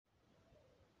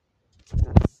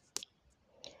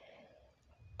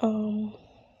Um,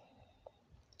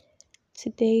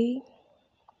 today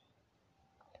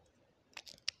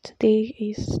today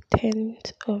is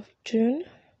 10th of June,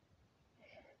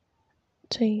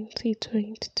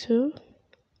 2022,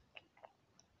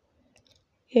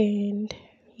 and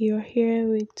you're here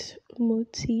with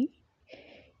Moti,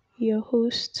 your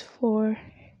host for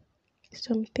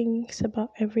some things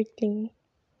about everything.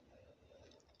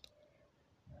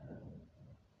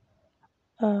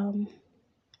 Um,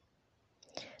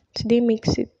 Today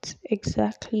makes it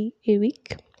exactly a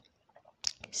week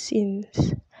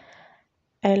since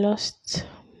I lost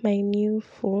my new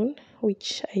phone,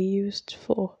 which I used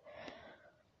for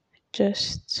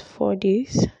just 4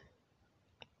 days.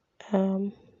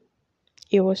 Um,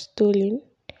 it was stolen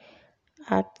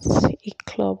at a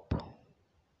club,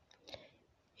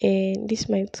 and this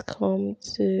might come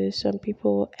to some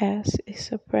people as a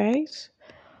surprise,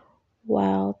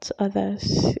 while to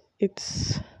others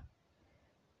it's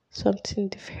something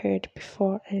they've heard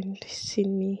before and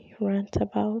seen me rant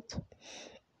about.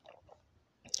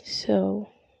 So,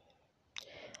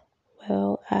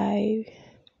 well, I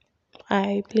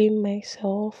blame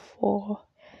myself for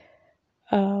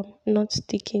not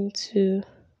sticking to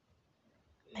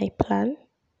my plan,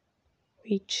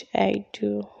 which I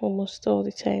do almost all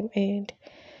the time. And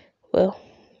well,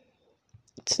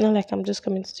 it's not like I'm just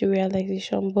coming to the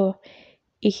realization, but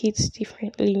it hits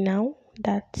differently now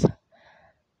that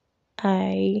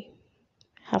I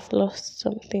have lost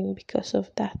something because of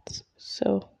that.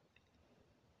 So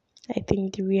I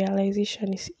think the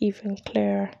realization is even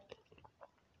clearer.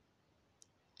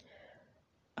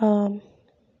 Um,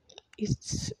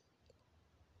 it's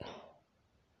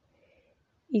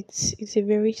it's a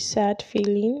very sad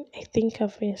feeling. I think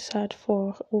I've been sad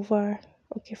for for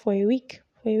a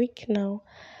week now,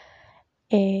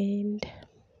 and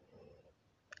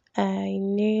I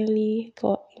nearly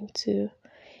got into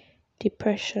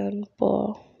depression,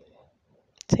 but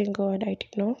thank God I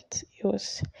did not.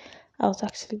 I was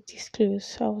actually this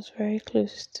close. I was very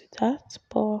close to that,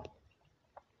 but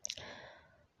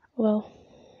well,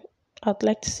 I'd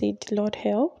like to say the Lord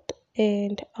helped,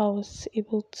 and I was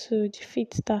able to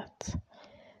defeat that.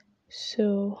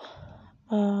 So,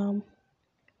 um,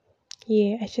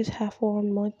 yeah, I just have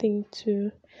one more thing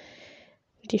to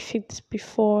defeat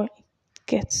before it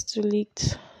gets too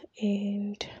late,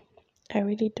 and I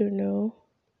really don't know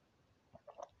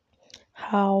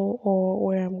how or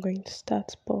where I'm going to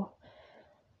start, but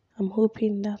I'm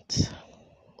hoping that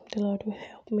the Lord will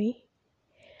help me.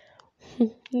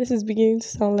 This is beginning to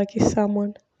sound like a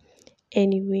sermon.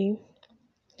 Anyway,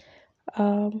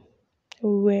 um,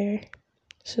 we were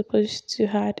supposed to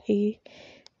had a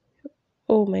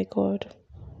oh my god,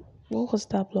 what was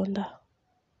that blunder?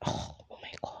 Oh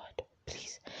my god,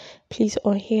 please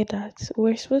unhear that.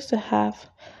 We're supposed to have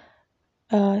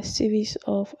a series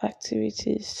of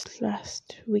activities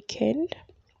last weekend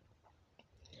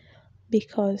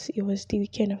because it was the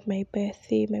weekend of my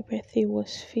birthday. My birthday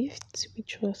was 5th,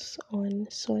 which was on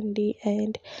Sunday,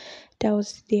 and that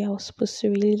was the day I was supposed to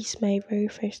release my very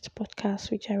first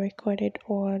podcast, which I recorded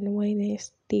on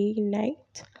Wednesday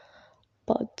night.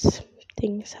 But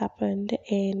things happened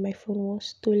and my phone was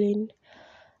stolen.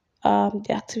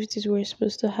 The activities we were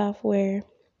supposed to have were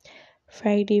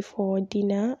Friday for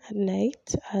dinner at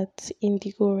night at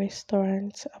Indigo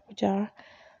Restaurant, Abuja.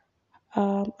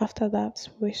 After that,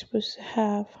 we were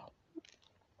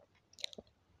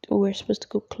supposed to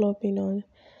go clubbing on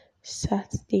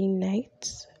Saturday night,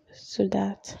 so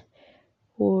that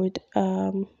would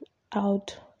I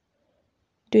would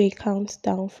do a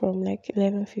countdown from like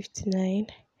 11:59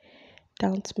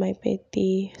 down to my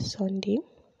birthday Sunday.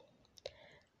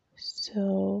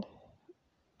 So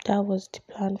that was the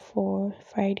plan for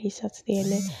Friday, Saturday,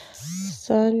 and then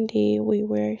Sunday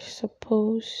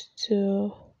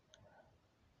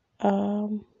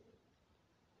um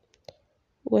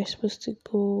we're supposed to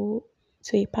go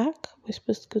to a park. We're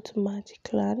supposed to go to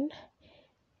Magic Land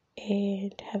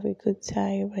and have a good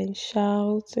time and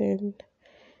shout and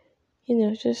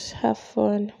just have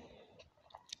fun.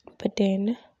 But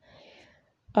then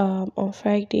on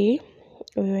Friday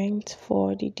we went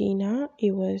for the dinner.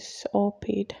 It was all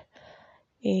paid,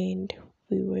 and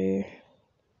it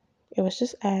was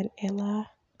just I and Ella.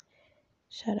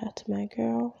 Shout out to my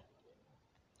girl.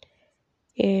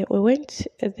 Yeah, we went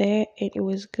there and it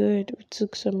was good. We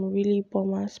took some really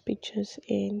bomb ass pictures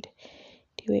and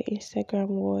they were Instagram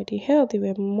worthy. Hell, they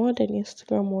were more than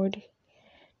Instagram worthy.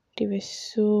 They were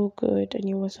so good, and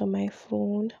it was on my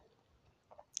phone.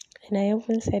 And I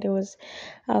even said I was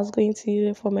going to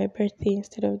use it for my birthday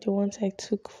instead of the ones I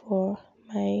took for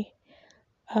my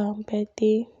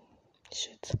birthday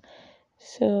shoot.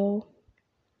 So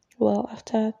Well,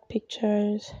 after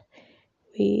pictures,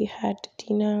 we had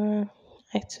dinner.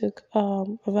 I took a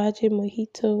virgin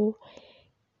mojito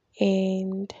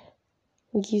and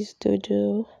giz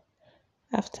dodo.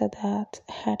 After that,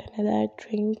 I had another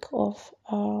drink of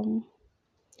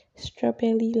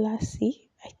strawberry lassi,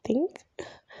 I think.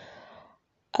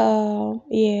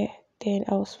 Yeah. Then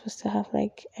I was supposed to have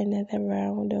like another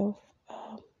round of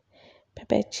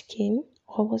pepper chicken,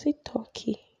 or was it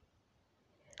turkey?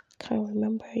 Can't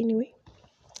remember anyway.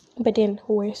 But then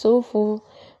we were so full,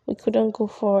 we couldn't go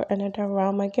for another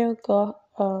round. My girl got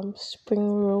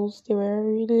spring rolls. They were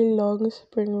really long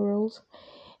spring rolls,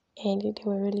 and they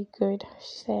were really good.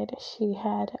 She said she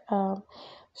had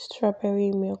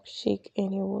strawberry milkshake,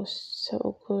 and it was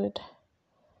so good.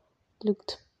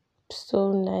 Looked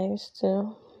so nice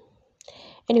too.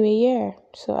 Anyway, yeah.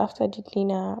 So after the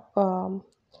dinner,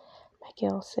 my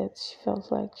girl said she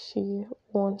felt like she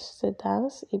wants to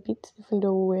dance a bit, even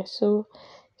though we were so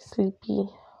sleepy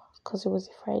because it was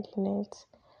a Friday night,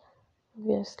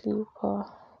 obviously. But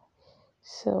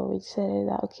so we decided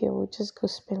that okay, we'll just go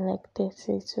spend like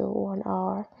 30 to 1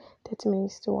 hour, 30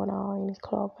 minutes to 1 hour in the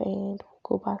club, and we'll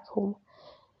go back home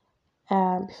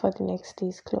before the next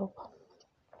day's club.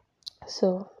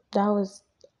 So that was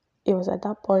it. Was at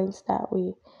that point that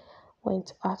we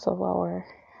went out of our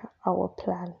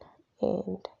plan,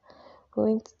 and we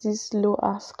went to this low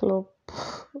ass club,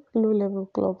 low level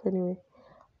club anyway.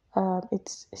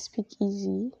 It's a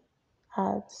speakeasy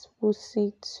at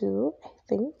Wusi too, I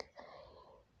think.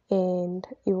 And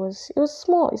it was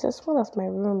small. It's as small as my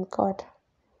room, God.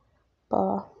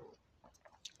 But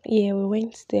yeah, we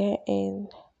went there,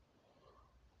 and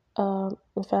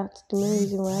in fact the main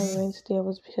reason why we went there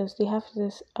was because they have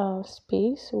this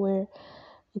space where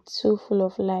it's so full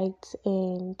of lights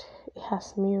and it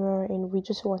has mirror, and we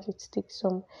just wanted to take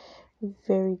some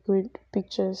very good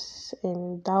pictures,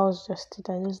 and that was just it.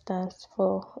 I just danced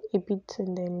for a bit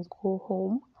and then go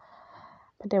home.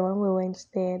 But then when we went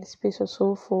there, the space was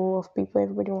so full of people.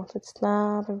 Everybody wanted to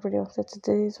snap, everybody wanted to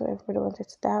do this, or everybody wanted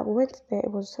to that. We went there,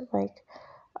 it was like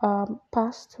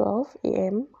past 12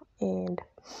 a.m. and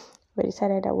we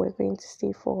decided that we're going to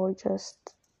stay for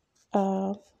just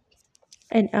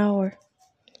an hour.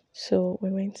 So we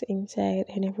went inside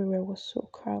and everywhere was so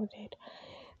crowded.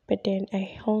 But then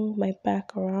I hung my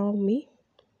back around me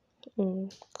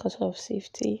because of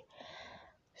safety.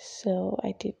 So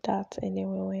I did that, and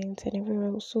then we went, and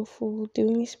everywhere was so full. The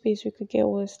only space we could get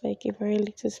was like a very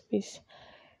little space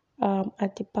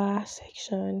at the bar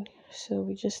section. So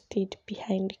we just stayed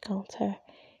behind the counter,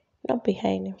 not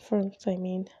behind, in front. I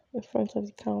mean, in front of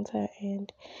the counter,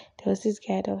 and there was this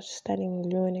guy that was just standing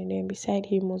alone, and then beside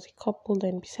him was a couple,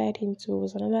 and beside him too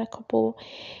was another couple,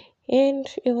 and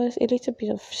it was a little bit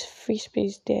of free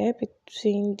space there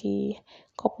between the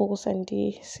couples and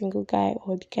the single guy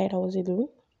or the guy that was alone.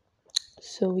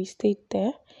 So we stayed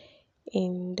there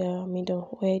in the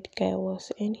middle where the guy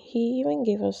was, and he even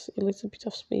gave us a little bit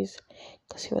of space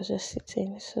because he was just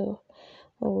sitting. So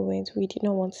when we went, we did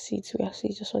not want to sit. We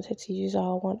actually just wanted to use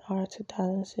our 1 hour to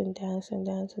dance and dance and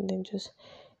dance, and then just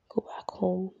go back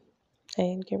home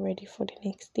and get ready for the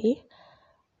next day.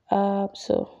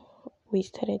 So we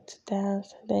started to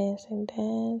dance and dance and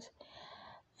dance,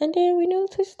 and then we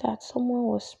noticed that someone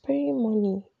was spraying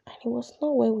money, and it was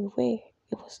not where we were.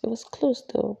 It was close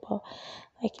though, but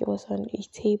like it was on a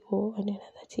table, on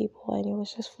another table, and it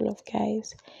was just full of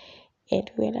guys. And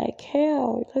we were like,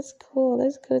 hell, let's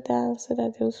go down so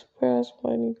that they'll spare us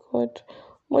money. God,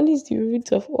 money is the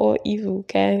root of all evil,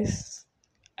 guys.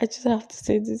 I just have to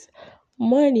say this.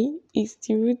 Money is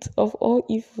the root of all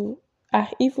evil.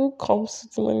 Evil comes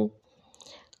with money.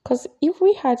 Because if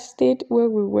we had stayed where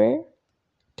we were,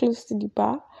 close to the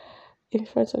bar, in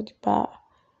front of the bar,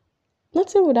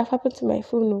 nothing would have happened to my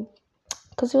phone, no.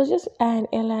 Because it was just I and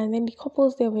Ella, and then the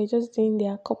couples there were just doing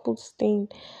their couples thing.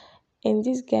 And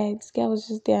this guy was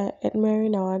just there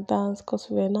admiring our dance because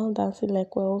we were now dancing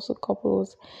like we're also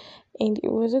couples. And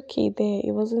it was okay there.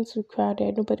 It wasn't too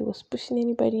crowded. Nobody was pushing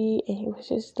anybody, and it was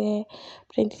just there.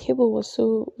 But then the table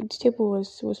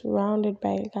was surrounded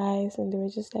by guys, and there were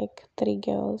just like three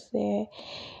girls there,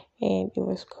 and it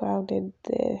was crowded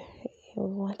there. And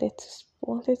we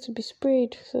wanted to be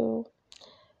sprayed. So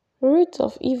root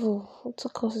of evil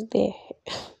took us there.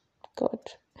 God.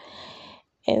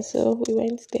 And so we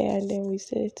went there, and then we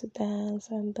started to dance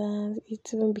and dance. It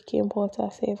even became hotter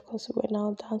safe because we were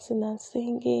now dancing and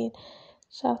singing,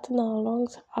 shouting our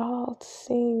lungs out,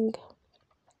 sing.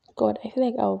 God, I feel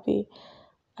like I'll be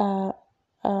uh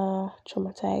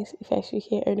traumatized if I should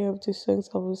hear any of the songs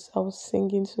I was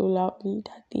singing so loudly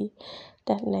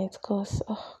that night, because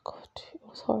oh God, it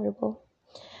was horrible.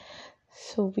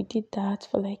 So we did that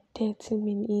for like 30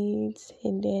 minutes,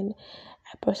 and then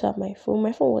I brought out my phone.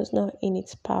 My phone was not in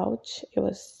its pouch, it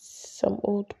was some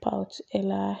old pouch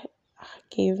Ella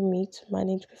gave me to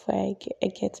manage before I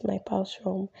get my pouch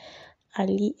from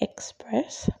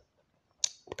AliExpress,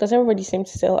 because everybody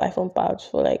seems to sell iPhone pouch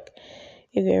for like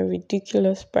a very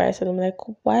ridiculous price, and I'm like,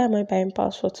 why am I buying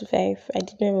pouch for 2.5? I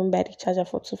didn't even buy the charger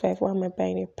for 2.5. Why am I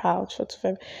buying a pouch for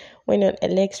 2.5 when on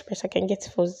AliExpress I can get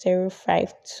it for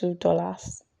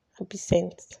 0.52 and be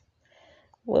sent?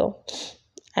 Well,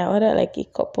 I ordered like a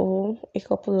couple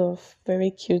of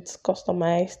very cute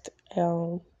customized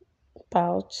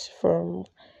pouch from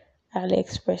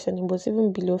AliExpress, and it was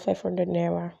even below 500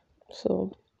 naira.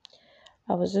 So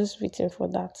I was just waiting for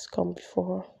that to come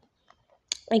before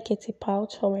I get a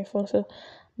pouch for my phone. So,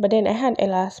 but then I had a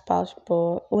last pouch,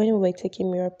 but when we were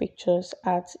taking mirror pictures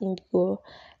at Indigo,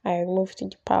 I removed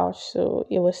the pouch. So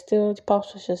it was still, the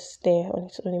pouch was just there on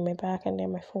its own in my bag, and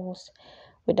then my phone was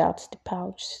without the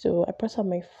pouch. So I brought out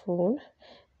my phone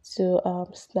to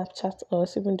Snapchat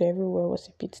us, even though everywhere was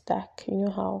a bit dark. You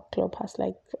know how Club has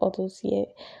like all those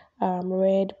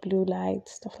red, blue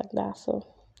lights, stuff like that. So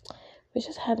we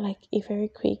just had like a very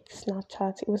quick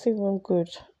Snapchat. It was even good.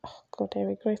 Oh God, I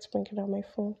regret bringing out my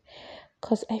phone,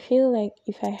 because I feel like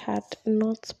if I had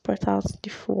not brought out the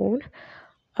phone,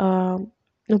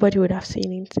 nobody would have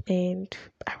seen it, and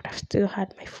I would have still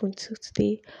had my phone till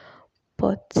today.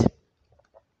 But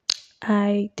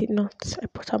I did not. I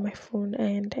brought out my phone,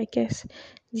 and I guess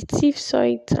the thief saw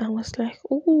it and was like,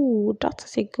 "Oh, that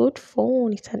is a good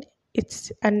phone.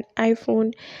 It's an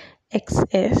iPhone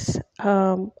XS.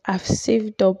 I've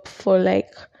saved up for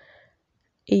like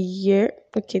a year."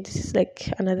 Okay, this is like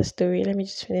another story. Let me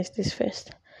just finish this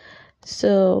first.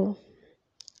 So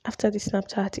after the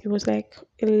Snapchat, it was like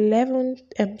 11.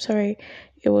 I'm sorry,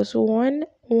 it was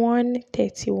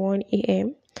 1:31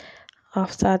 a.m.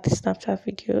 after the Snapchat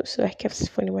video. So I kept his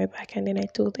phone in my back, and then I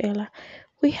told Ella,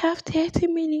 "We have 30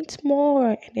 minutes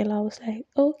more." And Ella was like,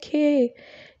 "Okay."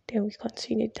 Then we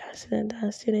continued dancing and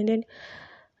dancing, and then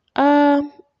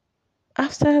um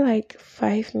after like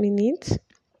 5 minutes,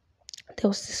 there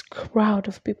was this crowd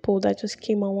of people that just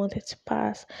came and wanted to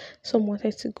pass. Some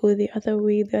wanted to go the other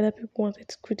way, the other people wanted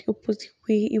to go the opposite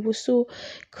way. It was so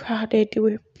crowded. They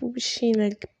were pushing,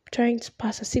 like trying to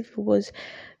pass as if it was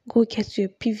go get to a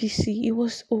PVC. It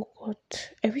was, oh God.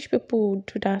 I wish people would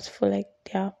do that for like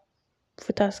their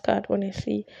voters card,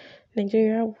 honestly.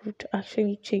 Nigeria would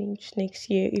actually change next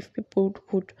year if people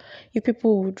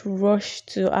would rush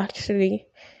to actually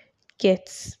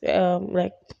get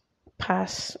like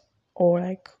pass or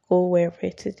like go wherever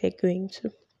it is they're going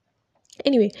to.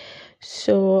 Anyway,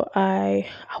 so I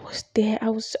was there. I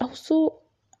was so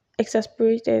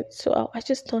exasperated. So I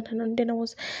just turned and then I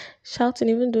was shouting,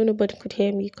 even though nobody could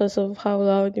hear me because of how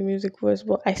loud the music was.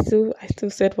 But I still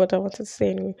said what I wanted to say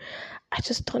anyway. I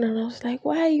just turned and I was like,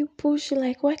 "Why are you pushing?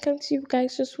 Like, why can't you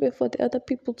guys just wait for the other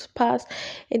people to pass,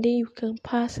 and then you can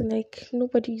pass, and like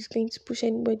nobody is going to push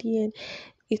anybody, and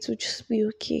it will just be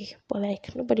okay." But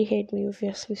like nobody heard me,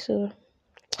 obviously. So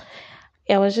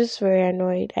yeah, I was just very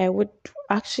annoyed.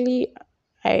 Actually,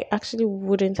 I actually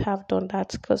wouldn't have done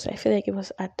that, because I feel like it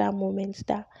was at that moment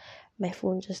that my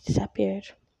phone just disappeared.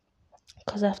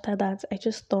 Because after that, I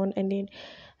just turned, and then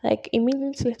like a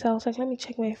minute later, I was like, "Let me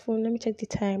check my phone, let me check the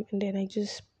time," and then I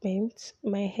just bent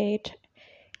my head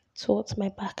towards my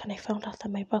back, and I found out that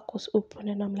my back was open,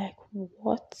 and I'm like,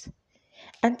 "What?"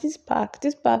 And this bag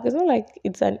is not like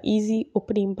it's an easy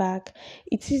opening bag.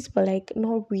 It is, but like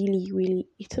not really, really.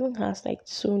 It even has like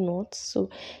two knots, so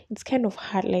it's kind of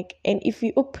hard. Like, and if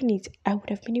you open it, I would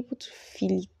have been able to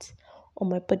feel it on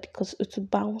my body because it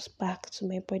would bounce back to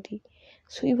my body.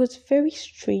 So it was very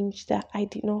strange that I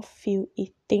did not feel a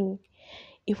thing.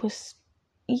 It was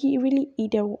really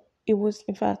either. It was,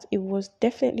 in fact, it was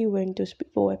definitely when those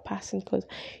people were passing, because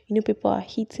people are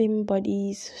hitting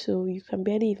bodies, so you can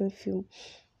barely even feel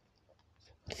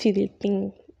a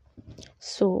thing.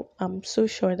 So I'm so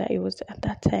sure that it was at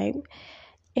that time.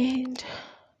 And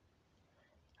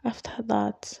after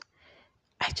that,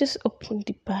 I just opened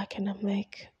the bag and I'm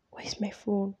like, "Where's my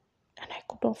phone?" And I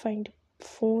could not find the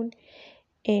phone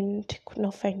and could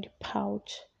not find the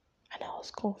pouch. And I was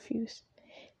confused.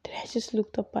 Then I just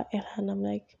looked up at Ella and I'm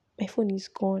like, "My phone is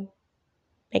gone."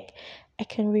 Like, I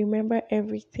can remember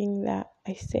everything that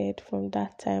I said from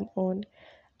that time on.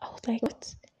 I was like,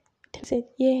 "What?" Then I said,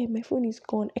 "Yeah, my phone is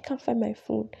gone. I can't find my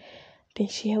phone." Then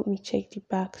she helped me check the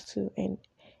bag too, and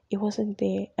it wasn't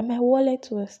there. And my wallet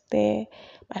was there.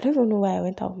 I don't even know why I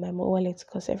went out with my wallet,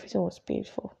 because everything was paid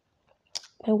for.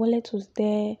 My wallet was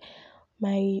there.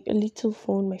 My little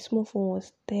phone, my small phone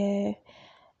was there.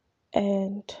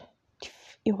 And the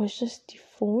It was just the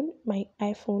phone, my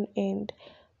iPhone, and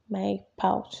my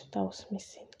pouch that was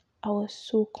missing. I was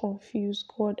so confused.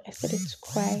 God, I started to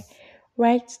cry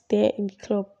right there in the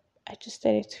club. I just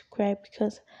started to cry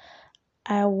because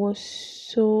I was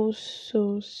so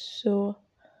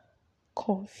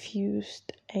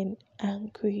confused and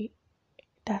angry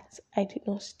that I did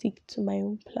not stick to my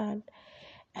own plan,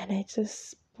 and I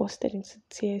just busted into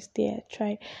tears there.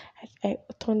 I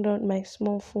turned on my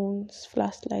small phone's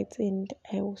flashlight and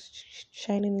I was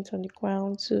shining it on the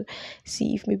ground to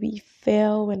see if maybe it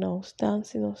fell when I was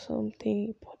dancing or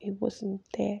something, but it wasn't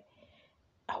there.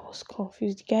 I was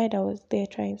confused. The guy that was there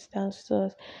trying to dance with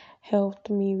us helped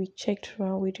me. We checked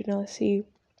around, we did not see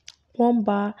one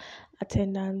bar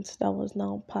attendant that was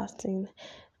now passing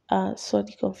saw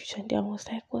the confusion there and was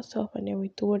like, "What's up?" And then we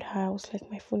told her, I was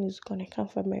like, "My phone is gone. I can't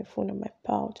find my phone in my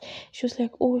pouch." She was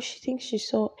like, "Oh, she thinks she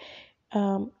saw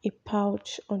a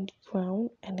pouch on the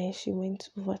ground," and then she went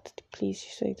over to the place,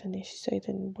 she saw it, and then she saw it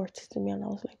and brought it to me, and I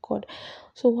was like, "God,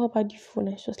 so what about the phone?"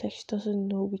 And she was like, "She doesn't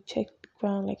know. We checked the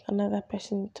ground, like another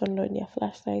person turned on their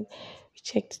flashlight. We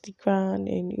checked the ground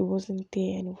and it wasn't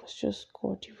there, and it was just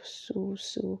God. It was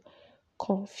so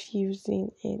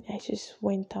confusing." And I just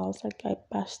went out, like I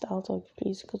passed out of the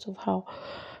place because of how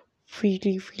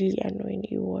really annoying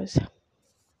it was.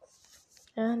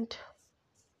 And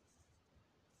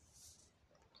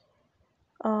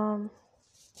um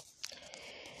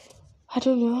I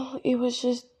don't know, it was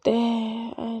just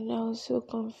there and I was so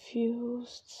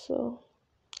confused. So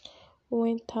we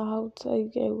went out, I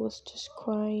was just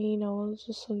crying, I was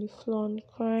just on the floor and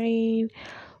crying.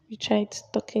 We tried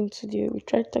talking to the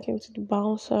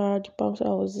bouncer. The bouncer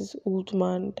was this old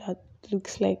man that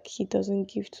looks like he doesn't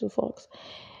give two fucks.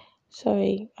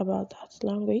 Sorry about that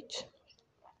language.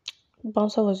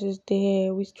 Bouncer was just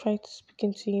there. We tried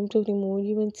speaking to him, told him we would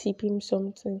even tip him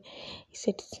something. He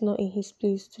said it's not in his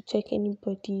place to check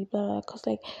anybody, blah, blah. Because,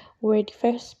 like, we're the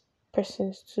first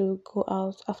persons to go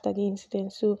out after the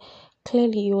incident. So,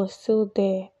 clearly, he was still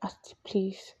there at the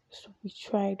place. So, we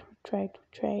tried.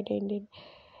 And then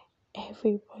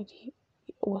everybody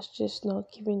was just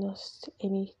not giving us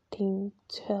anything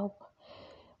to help.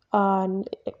 And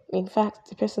in fact,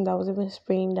 the person that was even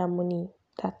spraying that money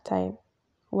that time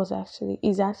is actually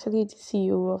the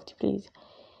CEO of the place.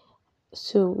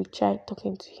 So we tried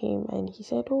talking to him and he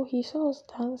said, "Oh, he saw us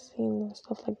dancing and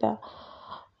stuff like that."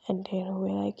 And then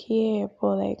we're like, "Yeah,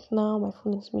 but like now my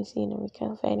phone is missing and we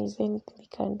can't find it. Is there anything we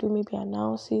can do? Maybe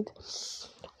announce it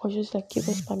or just like give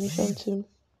us permission to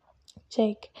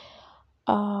check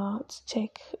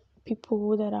check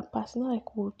people that are passing. Not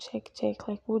like we'll check,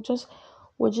 like we'll just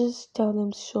tell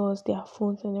them to show us their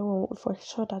phones, and then we'll, for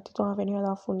sure that they don't have any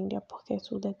other phone in their pockets,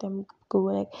 we'll let them go.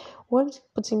 Like, once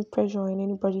putting pressure on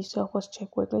anybody to help us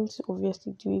check, we're going to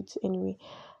obviously do it anyway.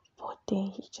 But then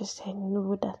he just said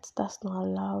no, that's not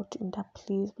allowed in that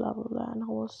place, blah blah blah. And I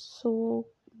was so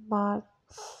mad.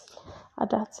 At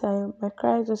that time my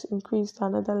cry just increased to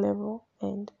another level,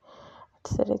 and I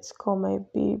decided to call my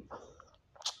babe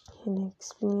and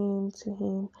explain to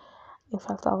him. In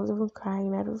fact, I was even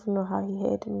crying. I don't even know how he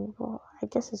heard me, but I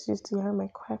guess it's used to hearing my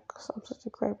cry because I'm such a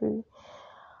crybaby.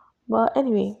 But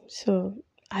anyway, so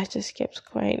I just kept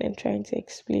crying and trying to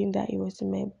explain that it was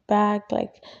in my bag.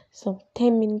 Like some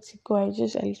 10 minutes ago, I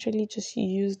literally just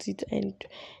used it and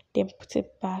then put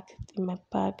it back in my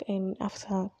bag. And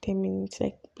after 10 minutes,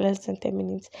 like less than 10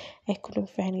 minutes, I couldn't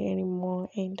find it anymore,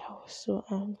 and I was so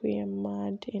angry and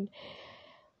mad. And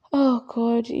oh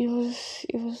God, it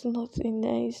was not a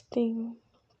nice thing.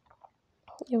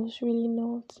 It was really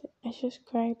not. I just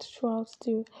cried throughout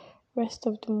the rest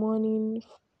of the morning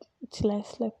till I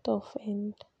slept off,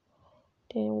 and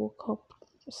then woke up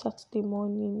Saturday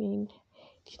morning and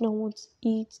did not want to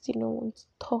eat, did not want to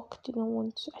talk, did not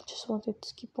want to. I just wanted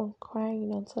to keep on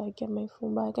crying until I get my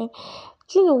phone back. And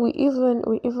do you know, we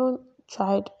even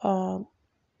tried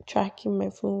tracking my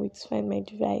phone with Find My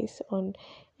Device on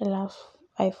Ella's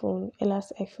iPhone,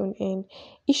 and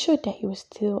it showed that he was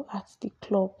still at the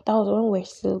club. That was when we were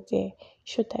still there. It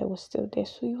showed that he was still there,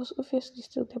 so he was obviously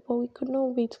still there, but we could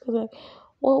not wait because, like,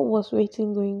 what was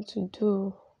waiting going to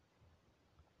do?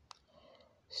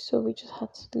 So we just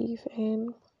had to leave,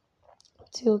 and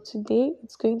till today,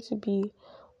 it's going to be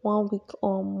 1 week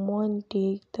on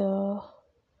Monday, the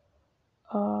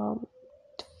um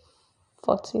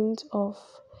 14th of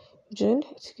June.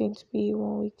 It's going to be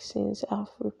 1 week since I've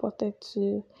reported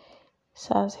to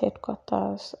SARS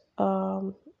headquarters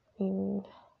in,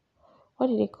 what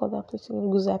do they call that place, in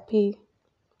Guzapi.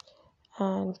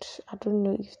 And I don't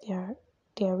know if they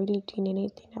are really doing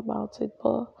anything about it,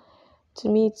 but to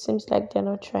me it seems like they're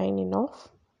not trying enough.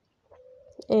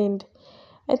 And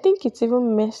I think it's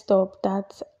even messed up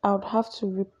that I would have to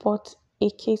report a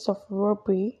case of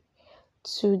robbery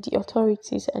to the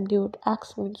authorities and they would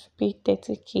ask me to pay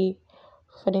 30K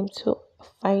for them to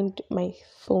find my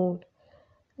phone.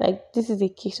 Like, this is a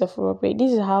case of robbery.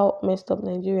 This is how messed up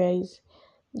Nigeria is.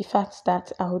 The fact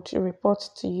that I would report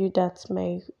to you that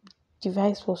my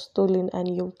device was stolen and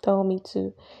you'll tell me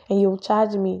to, and you'll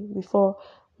charge me before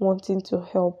wanting to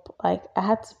help. Like,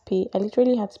 I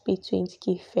literally had to pay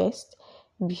 20K first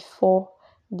before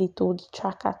they told the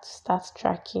tracker to start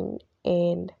tracking.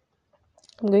 And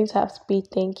I'm going to have to pay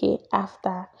 10K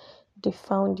after they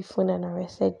found the phone and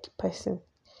arrested the person.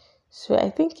 So I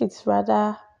think it's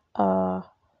rather um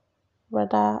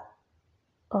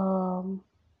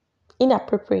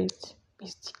inappropriate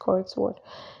is the correct word.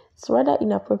 It's rather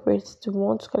inappropriate to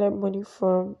want to collect money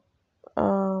from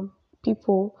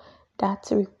people that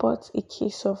report a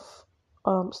case of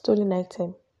stolen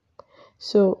item.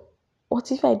 So what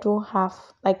if I don't have,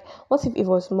 like, what if it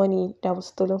was money that was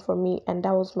stolen from me and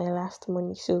that was my last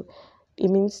money? So it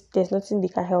means there's nothing they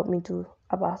can help me do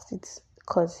about it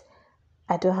because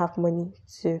I don't have money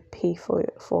to pay for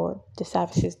the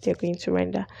services they're going to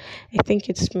render. I think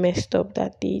it's messed up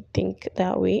that they think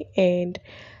that way, and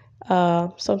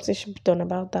something should be done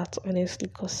about that, honestly,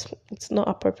 because it's not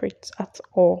appropriate at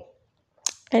all.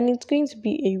 And it's going to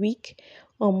be a week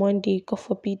on Monday. God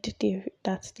forbid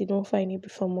that they don't find it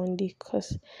before Monday,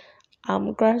 because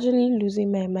I'm gradually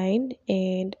losing my mind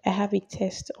and I have a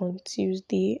test on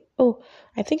Tuesday. Oh,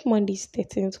 I think Monday is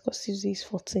 13th because Tuesday is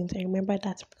 14th. I remember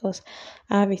that because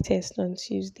I have a test on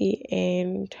Tuesday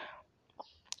and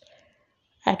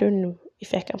I don't know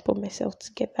if I can put myself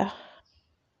together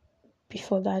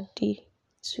before that day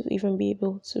to even be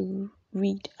able to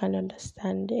read and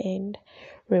understand and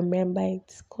remember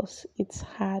it, because it's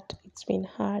hard. It's been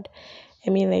hard.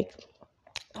 I mean, like,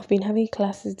 I've been having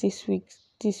classes this week,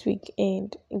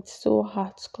 and it's so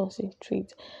hard to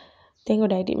concentrate. Thank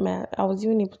God I was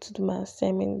even able to do my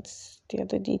assignments the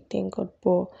other day, thank God.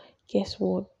 But guess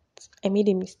what? I made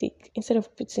a mistake. Instead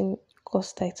of putting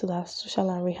course title as social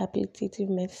and rehabilitative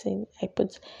medicine, I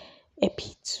put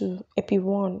Epi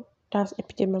 1. That's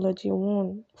epidemiology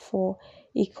 1 for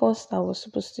a course that was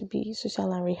supposed to be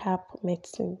social and rehab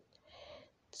medicine.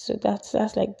 So that's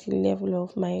like the level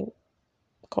of my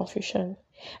confusion.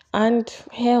 And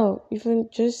hell, even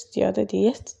just the other day,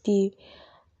 yesterday,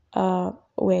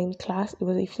 we're in class. It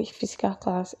was a physical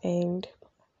class, and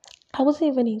I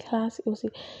wasn't even in class. It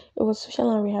was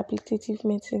social and rehabilitative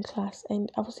medicine class, and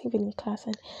I wasn't even in class.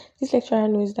 And this lecturer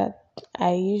knows that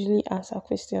I usually answer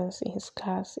questions in his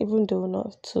class, even though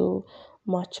not too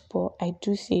much, but I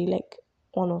do say like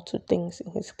one or two things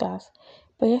in his class.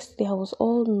 But yesterday I was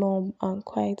all numb and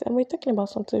quiet, and we're talking about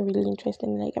something really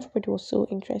interesting. Like, everybody was so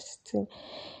interested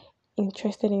in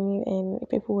it, and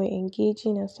people were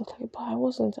engaging and stuff like that. But I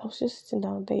wasn't. I was just sitting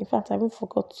down there. In fact, I even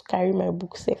forgot to carry my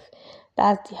book safe.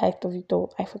 That's the height of it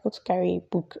all. I forgot to carry a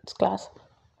book to class.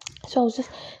 So I was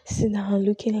just sitting down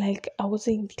looking like I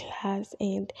wasn't in the class,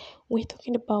 and we're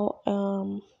talking about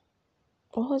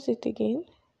what was it again?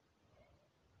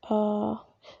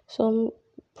 Some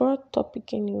broad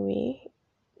topic anyway.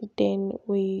 Then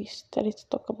we started to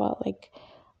talk about like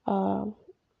um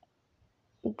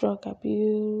drug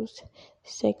abuse,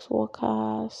 sex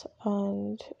workers,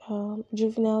 and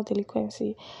juvenile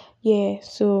delinquency. Yeah,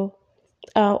 so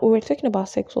we were talking about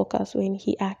sex workers when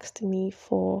he asked me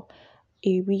for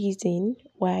a reason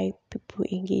why people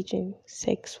engage in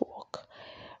sex work,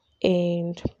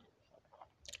 and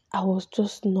I was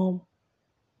just numb.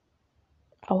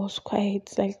 I was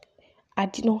quiet, like I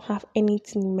did not have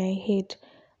anything in my head.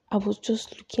 I was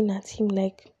just looking at him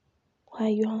like, why are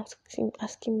you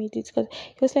asking me this? Because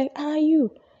he was like, are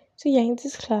you? So you're in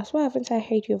this class. Why haven't I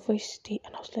heard your voice today?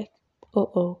 And I was like,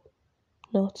 oh,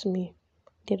 not me.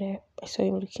 Did I saw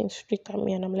him looking straight at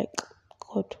me, and I'm like,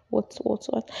 God, what?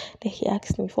 Then he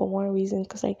asked me for one reason,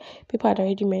 because like people had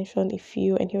already mentioned a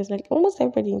few, and he was like, almost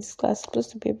everybody in this class is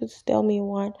supposed to be able to tell me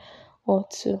one or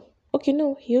two. Okay,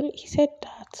 no, he said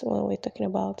that when we're talking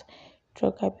about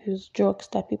drug abuse, drugs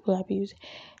that people abuse.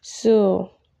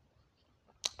 So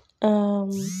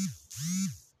um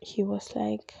he was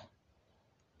like,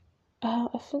 I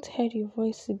haven't heard your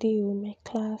voice today in my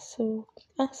class, so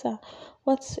answer.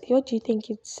 What do you think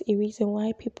it's a reason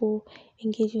why people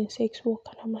engage in sex work?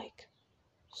 And I'm like,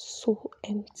 so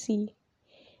empty.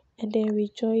 And then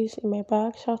Rejoice in my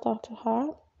bag, shout out to her.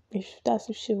 If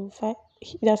she will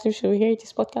that's if she will hear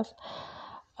this podcast.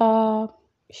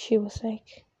 She was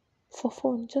like, for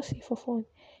fun, just say for fun.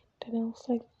 Then I was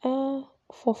like,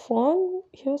 for fun?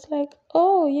 He was like,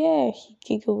 oh yeah. He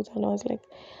giggled, and I was like,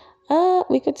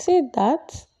 we could say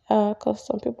that. because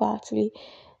some people actually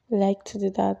like to do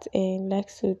that and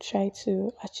like to try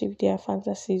to achieve their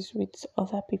fantasies with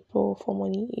other people for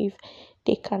money if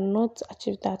they cannot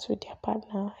achieve that with their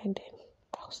partner. And then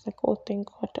I was like, oh, thank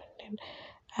God. And then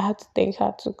I had to thank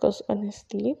her too, because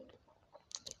honestly,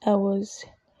 I was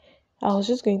I was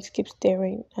just going to keep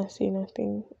staring and say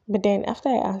nothing. But then after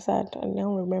I answered, I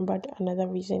now remembered another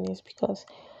reason is because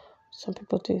some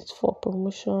people do it for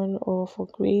promotion or for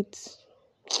grades.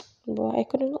 But I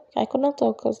could not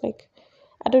talk because, like,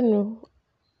 I don't know.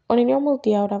 On a normal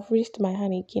day, I would have raised my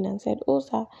hand again and said, "Oh,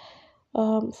 sir,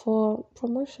 for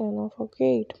promotion or for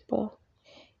grade." But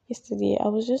yesterday, I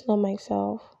was just not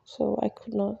myself, so I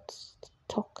could not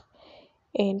talk.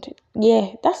 And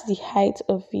yeah, that's the height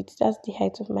of it. That's the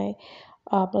height of my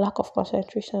lack of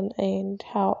concentration and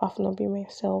how I've not been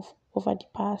myself over the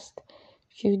past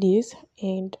few days.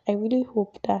 And I really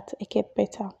hope that I get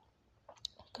better,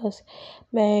 because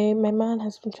my man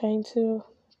has been trying to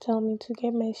tell me to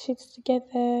get my shit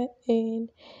together and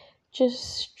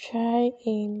just try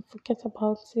and forget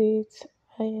about it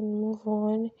and move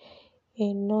on,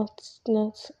 and not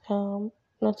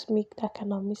make that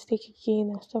kind of mistake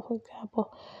again and stuff like that. But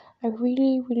I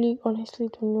really honestly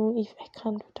don't know if I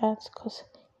can do that, because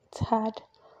it's hard.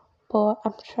 But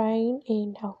I'm trying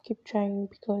and I'll keep trying,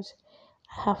 because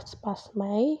I have to pass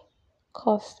my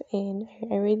course, and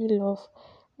I really love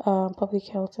public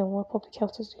health and what public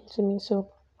health is doing to me. So,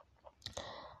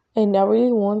 and I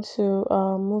really want to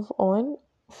move on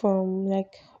from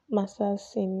like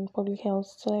masters in public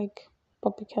health to like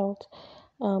public health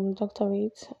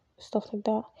doctorate, stuff like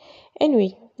that.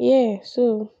 Anyway, yeah,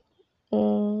 so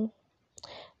um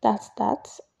that's that.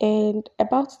 And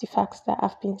about the fact that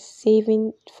I've been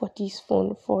saving for this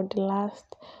phone for the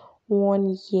last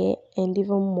 1 year and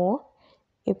even more,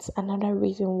 it's another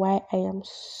reason why I am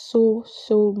so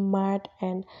mad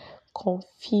and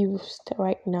confused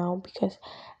right now, because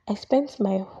I spent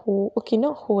my whole, okay,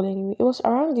 not whole anyway, it was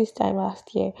around this time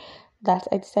last year that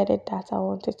I decided that I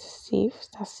wanted to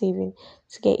start saving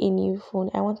to get a new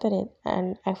phone. I wanted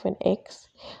an iPhone X.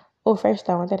 Oh, first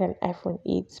I wanted an iPhone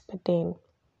 8, but then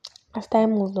as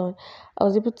time moved on, I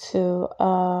was able to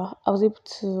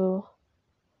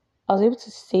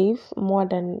save more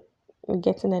than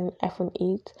getting an iPhone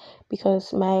 8,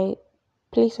 because my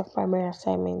place of primary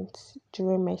assignment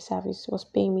during my service was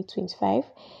paying me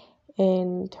 25,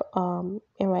 and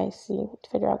NYC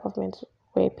federal government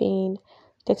were paying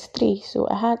 33, so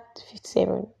I had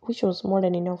 57, which was more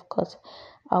than enough because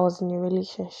I was in a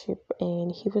relationship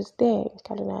and he was there in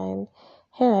Kaduna, and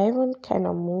hell, I even kind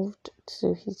of moved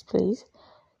to his place.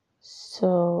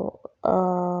 So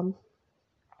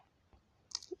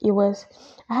it was,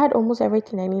 I had almost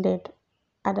everything I needed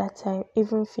at that time,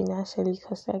 even financially,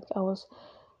 because like I was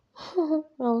I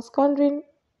was squandering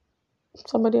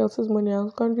somebody else's money, I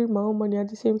was squandering my own money at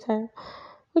the same time,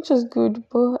 which was good.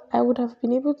 But I would have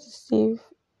been able to save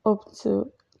up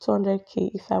to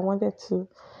 200k if I wanted to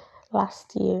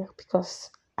last year, because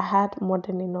I had more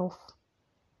than enough.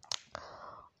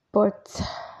 But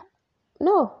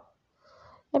no,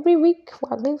 every week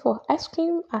we're going for ice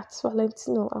cream at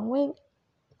Valentino, and when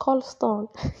Colston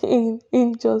in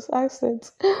Jos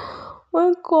accent.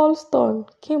 When Colston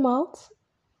came out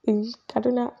in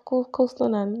Kaduna,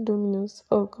 Colston and Domino's,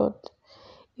 oh god,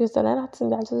 it was another thing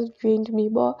that just drained me.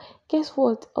 But guess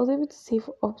what? I was able to save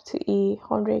up to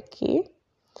 100k,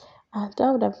 and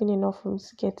that would have been enough for me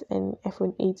to get an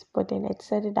iPhone 8. But then I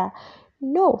decided that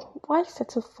no, why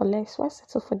settle for less? Why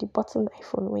settle for the button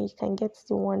iPhone when you can get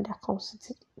the one that comes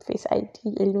with Face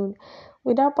ID alone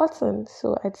without button?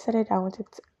 So I decided I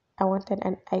wanted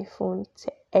an iPhone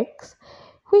X,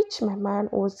 which my man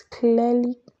was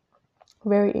clearly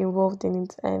very involved in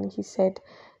it, and he said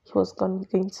he was going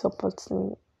to support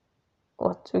me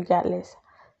what regardless.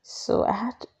 So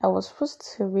I was supposed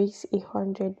to raise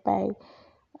 100 by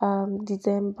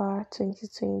December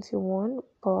 2021,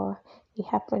 but it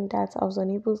happened that I was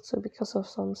unable to because of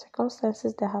some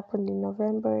circumstances that happened in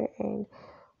November, and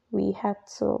we had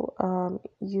to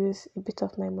use a bit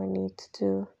of my money to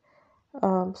do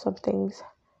some things.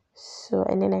 So,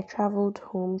 and then I traveled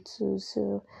home too,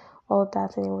 so all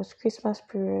that, and it was Christmas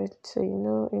period, so you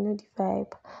know the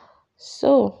vibe.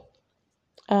 So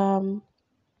I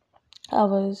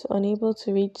was unable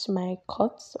to reach my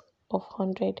cut of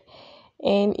 100,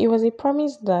 and it was a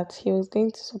promise that he was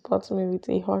going to support me with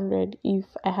 100 if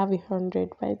I have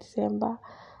 100 by December.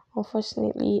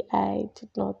 Unfortunately, I did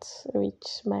not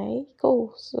reach my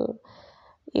goal, so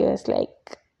it was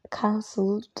like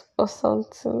cancelled or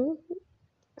something.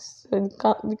 So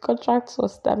the contract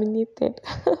was terminated.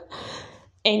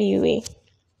 Anyway,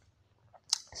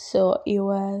 so it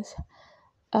was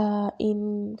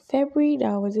In February that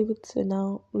I was able to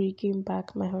now regain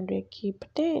back my 100k. But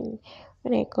then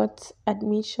when I got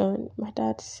admission, my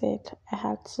dad said I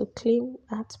had to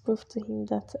prove to him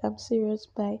that I'm serious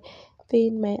by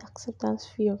paying my acceptance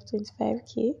fee of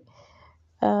 25k.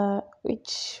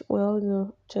 Which we all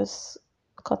know just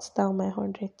cuts down my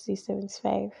 100 to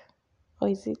 75. Or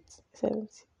is it 70?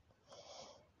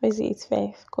 Or is it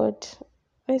 85? God,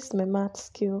 where's my math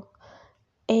skill?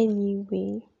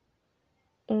 Anyway,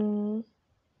 mm,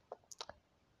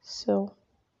 so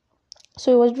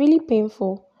so it was really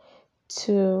painful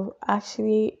to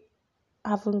actually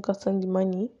haven't gotten the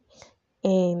money,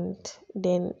 and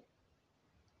then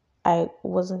I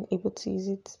wasn't able to use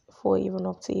it for even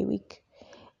up to a week.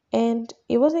 And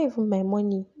it wasn't even my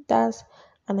money. That's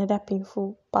another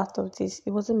painful part of this.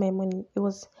 It wasn't my money. It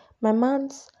was my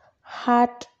man's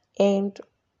hard earned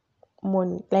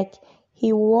money. Like,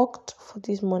 he worked for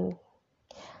this money,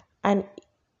 and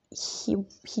he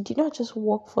did not just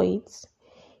work for it.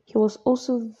 He was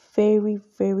also very,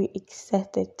 very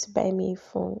excited to buy me a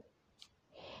phone.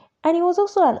 And it was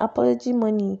also an apology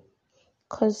money,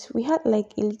 because we had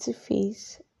like a little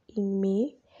phase in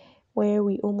May where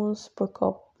we almost broke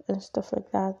up and stuff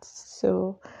like that.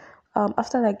 So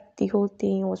after like the whole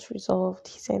thing was resolved,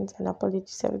 he sent an apology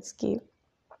certificate,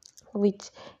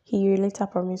 which he later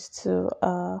promised to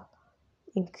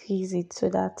increase it so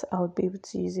that I would be able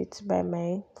to use it to buy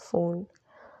my phone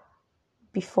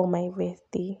before my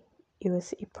birthday. It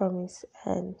was a promise,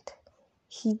 and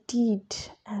he did,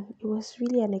 and it was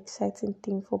really an exciting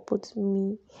thing for both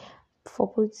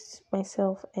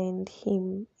myself and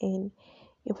him. And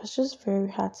it was just very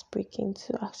heartbreaking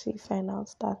to actually find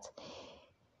out that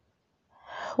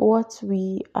what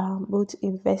we both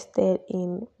invested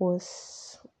in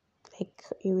was like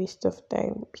a waste of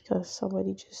time, because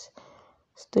somebody just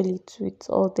stole it with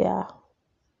all their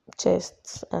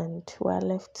chests, and we're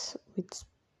left with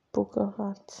broken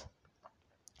hearts.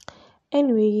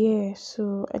 Anyway, yeah,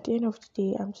 so at the end of the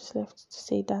day, I'm just left to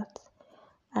say that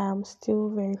I'm still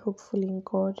very hopeful in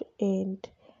God, and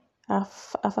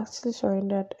I've actually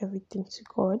surrendered everything to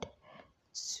God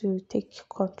to take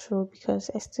control, because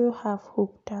I still have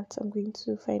hope that I'm going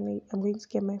to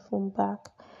get my phone back,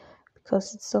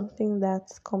 because it's something that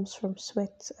comes from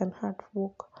sweat and hard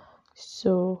work.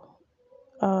 So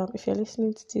if you're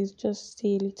listening to this, just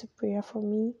say a little prayer for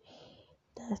me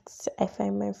that I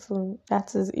find my phone.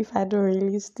 That is, if I don't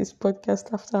release this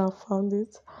podcast after I found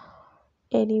it.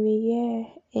 Anyway,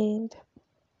 yeah, and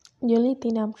the only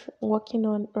thing I'm working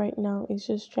on right now is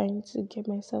just trying to get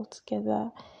myself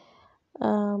together.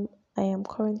 I am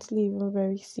currently even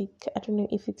very sick. I don't know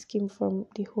if it came from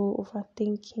the whole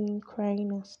overthinking,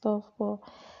 crying, and stuff, but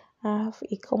I have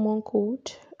a common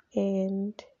cold,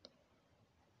 and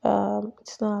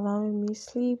it's not allowing me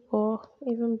sleep or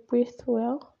even breathe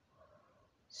well.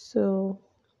 So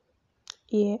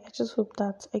yeah, I just hope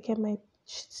that I get my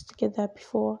shit together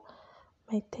before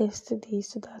my test today,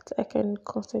 so that I can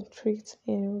concentrate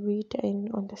and read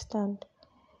and understand.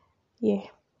 Yeah,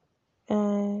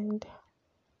 and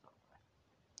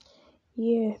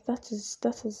yeah, that is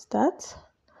that.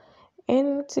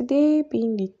 And today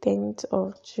being the 10th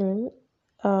of June,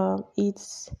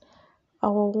 it's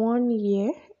our 1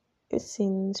 year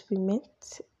since I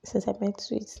met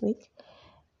Sweet Snake,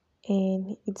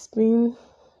 and it's been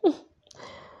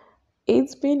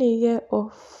a year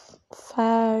of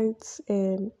fights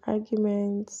and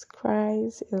arguments,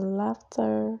 cries and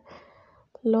laughter,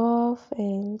 love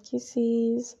and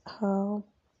kisses,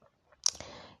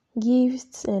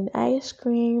 gifts and ice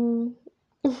cream,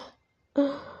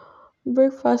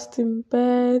 breakfast in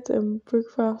bed and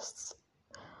breakfast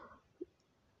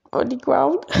on the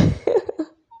ground.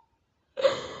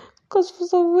 Because for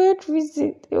some weird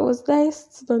reason, it was nice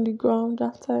to sit on the ground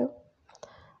that time.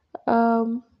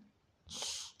 Um,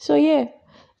 so yeah,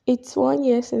 it's 1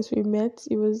 year since we met.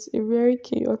 It was a very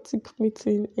chaotic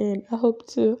meeting, and I hope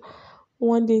to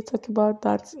one day talk about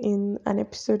that in an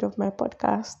episode of my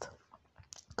podcast,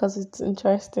 because it's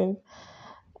interesting.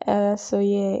 So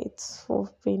yeah,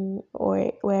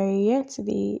 we're a year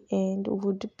today, and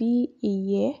would be a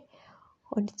year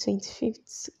on the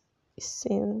 25th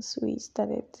since we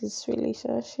started this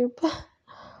relationship.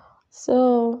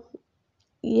 So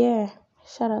yeah,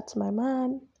 shout out to my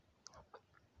man,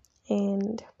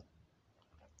 and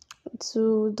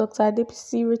to Dr.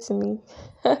 Adepisi Rotimi,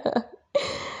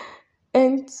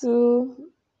 and to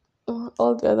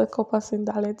all the other coppers in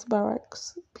Dalit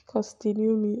Barracks, because they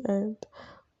knew me, and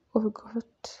oh god,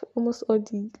 almost all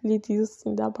the ladies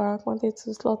in that barrack wanted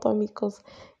to slaughter me, because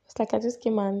it's like I just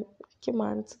came and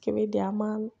to give away their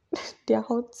man, their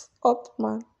hot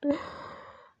man.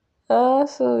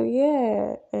 So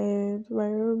yeah, and my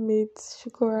roommates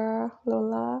Shukura,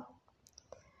 Lola,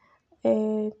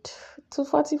 and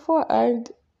 244,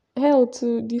 and hell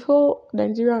to the whole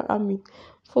Nigerian army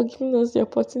for giving us the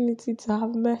opportunity to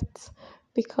have met.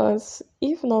 Because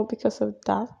if not because of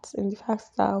that, and the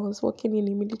fact that I was working in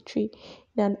the military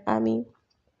in an army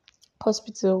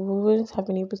hospital, we wouldn't have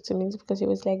been able to meet because it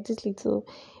was like this little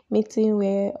meeting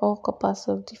where all corpers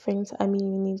of different army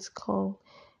units come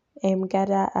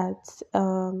gather at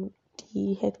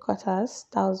the headquarters.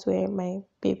 That was where my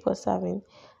babe was serving,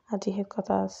 at the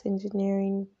headquarters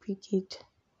engineering brigade.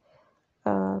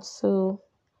 So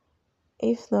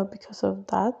if not because of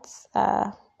that,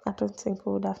 I don't think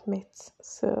we would have met.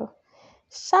 So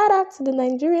shout out to the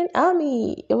Nigerian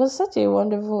army. It was such a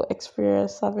wonderful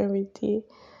experience serving with the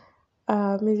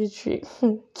military.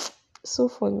 So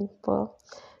funny, but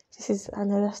this is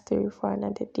another story for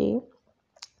another day.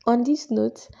 On this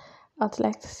note, I'd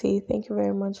like to say thank you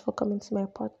very much for coming to my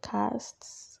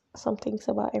podcast. Some things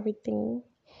about everything.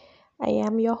 I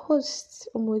am your host,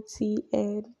 Omoti,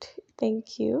 and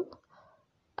thank you.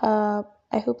 Uh,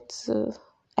 I hope to.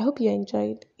 I hope you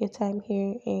enjoyed your time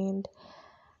here, and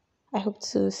I hope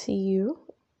to see you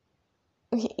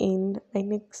in my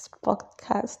next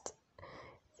podcast.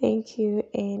 Thank you,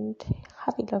 and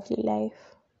have a lovely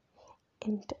life.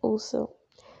 And also,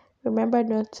 remember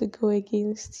not to go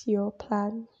against your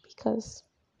plan because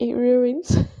it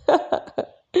ruins.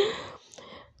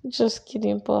 Just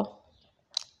kidding, but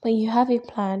when you have a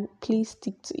plan, please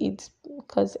stick to it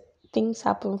because things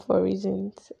happen for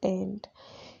reasons and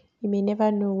you may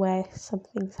never know why some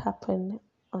things happen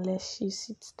unless you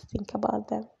sit to think about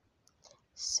them.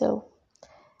 So,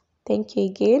 thank you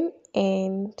again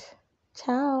and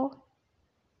ciao.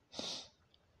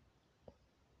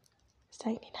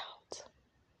 Signing out.